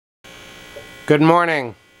Good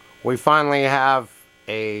morning. We finally have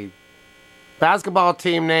a basketball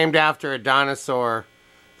team named after a dinosaur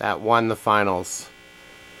that won the finals.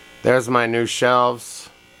 There's my new shelves.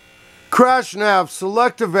 Crashbreaker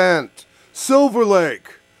Select Event, Silver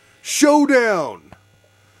Lake, Showdown.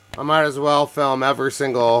 I might as well film every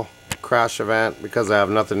single Crash event because I have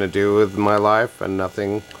nothing to do with my life and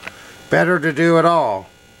nothing better to do at all.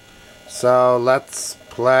 So let's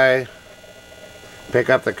play. Pick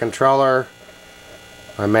up the controller.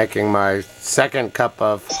 I'm making my second cup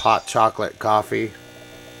of hot chocolate coffee.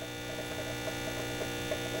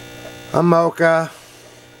 A mocha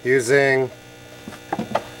using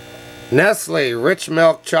Nestle Rich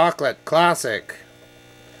Milk Chocolate Classic.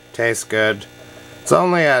 Tastes good. It's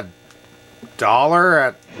only $1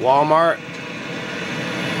 at Walmart.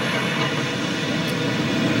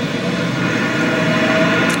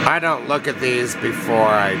 I don't look at these before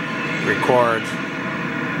I record.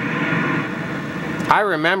 I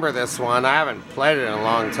remember this one. I haven't played it in a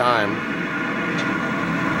long time.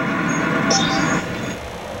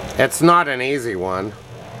 It's not an easy one.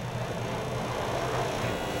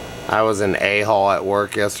 I was an a-hole at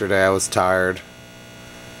work yesterday. I was tired.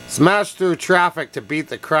 Smash through traffic to beat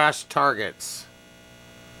the crash targets.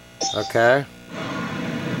 Okay.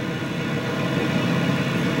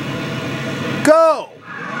 Go!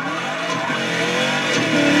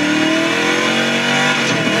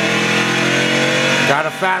 Got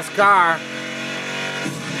a fast car.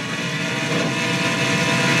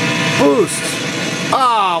 Boost!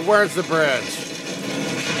 Oh, where's the bridge?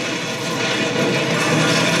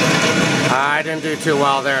 I didn't do too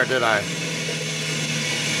well there, did I?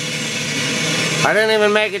 I didn't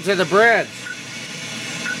even make it to the bridge.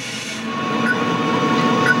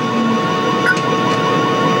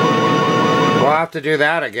 We'll have to do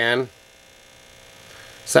that again.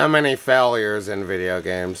 So many failures in video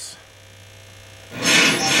games.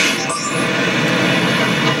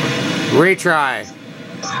 Retry.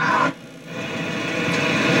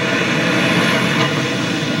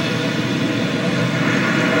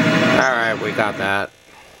 Alright, we got that.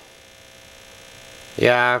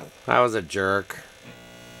 Yeah, I was a jerk.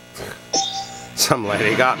 Some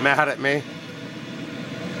lady got mad at me.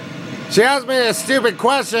 She asked me a stupid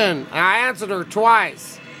question, and I answered her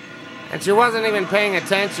twice. And she wasn't even paying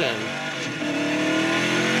attention.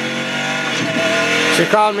 She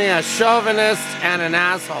called me a chauvinist and an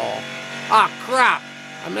asshole. Ah, crap!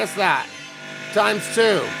 I missed that. Times 2.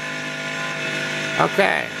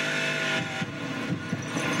 Okay.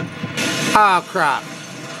 Oh, crap.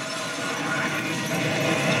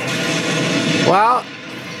 Well,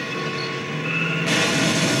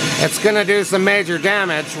 it's gonna do some major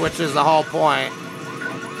damage, which is the whole point.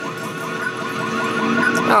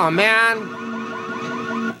 Oh, man.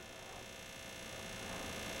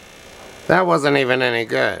 That wasn't even any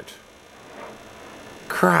good.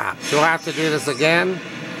 Crap. Do I have to do this again?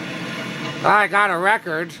 I got a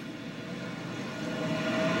record.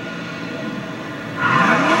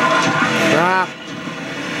 Crap.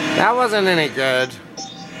 That wasn't any good.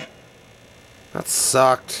 That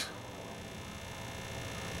sucked.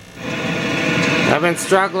 I've been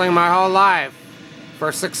struggling my whole life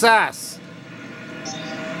for success.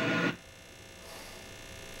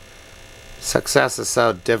 Success is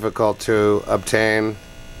so difficult to obtain.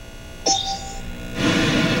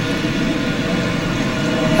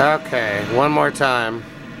 Okay, one more time.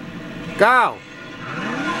 Go!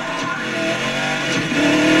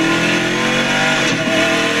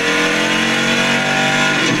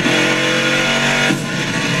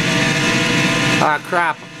 Ah,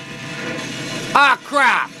 crap. Ah,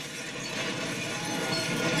 crap!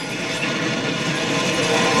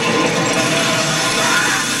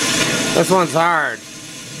 This one's hard.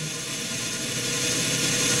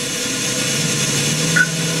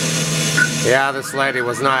 Yeah, this lady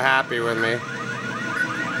was not happy with me.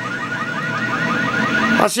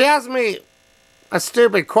 Well, she asked me a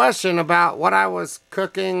stupid question about what I was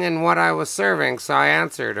cooking and what I was serving, so I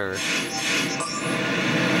answered her.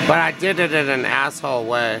 But I did it in an asshole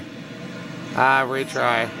way.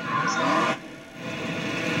 Retry.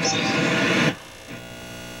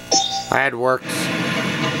 I had worked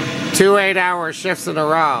 2 8-hour shifts in a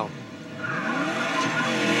row.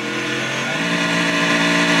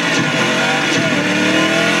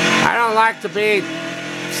 I don't like to be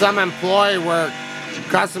some employee where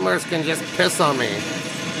customers can just piss on me.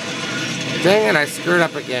 Dang it, I screwed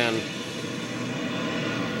up again.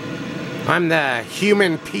 I'm the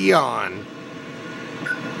human peon.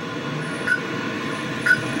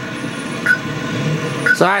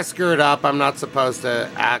 So I screwed up. I'm not supposed to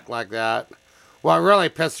act like that. What really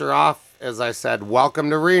pissed her off is I said, "Welcome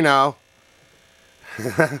to Reno."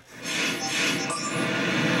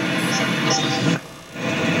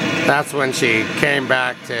 That's when she came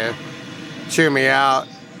back to chew me out.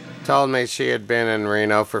 Told me she had been in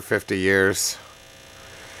Reno for 50 years.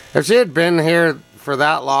 If she had been here for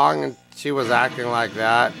that long and she was acting like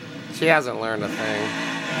that, she hasn't learned a thing.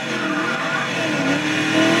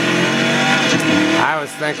 I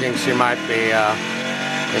was thinking she might be,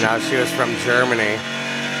 you know, she was from Germany.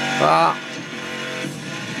 Well,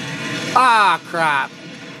 ah, crap.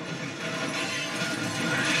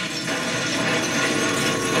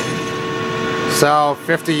 So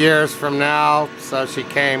 50 years from now, so she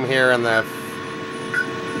came here in the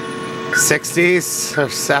 60s or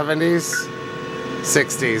 70s?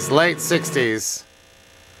 60s, late 60s.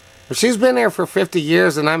 If she's been here for 50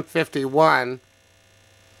 years and I'm 51,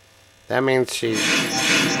 that means she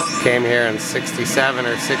came here in 67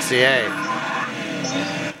 or 68.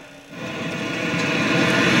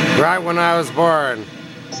 Right when I was born.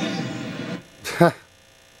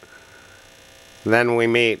 Then we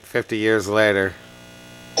meet 50 years later.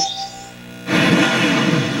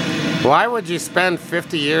 Why would you spend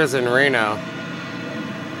 50 years in Reno?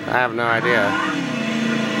 I have no idea.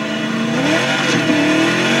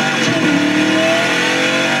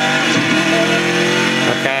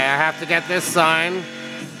 Okay, I have to get this sign.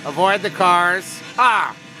 Avoid the cars.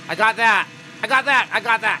 Ah! I got that! I got that! I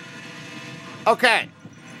got that! Okay.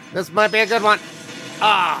 This might be a good one.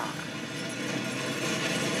 Ah!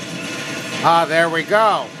 Ah, there we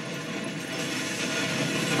go.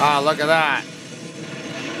 Ah, look at that.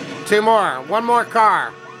 Two more. One more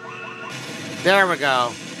car. There we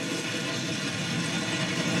go.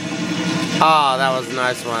 Oh, that was a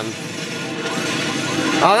nice one.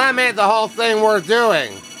 Oh, that made the whole thing worth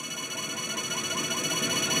doing.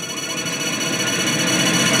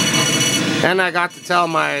 And I got to tell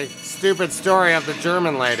my stupid story of the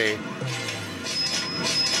German lady.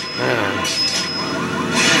 Yeah.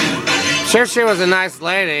 Sure, she was a nice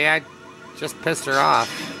lady. I just pissed her off.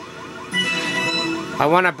 I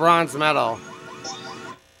won a bronze medal.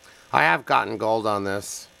 I have gotten gold on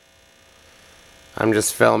this. I'm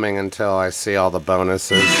just filming until I see all the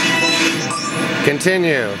bonuses.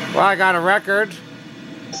 Continue. Well, I got a record.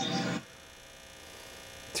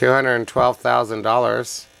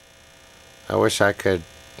 $212,000. I wish I could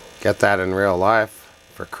get that in real life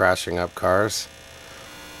for crashing up cars.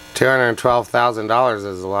 $212,000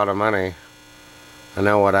 is a lot of money. I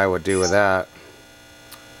know what I would do with that.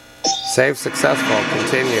 Save successful.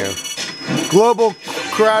 Continue. Global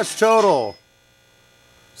crash total.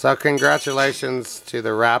 So congratulations to the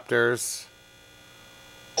Raptors.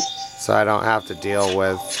 So I don't have to deal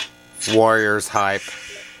with Warriors hype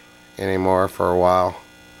anymore for a while.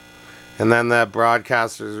 And then the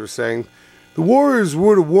broadcasters were saying The Warriors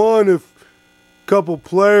would have won if a couple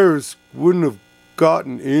players wouldn't have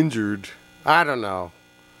gotten injured. I don't know.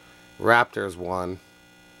 Raptors won.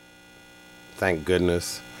 Thank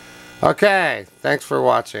goodness. Okay, thanks for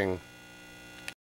watching.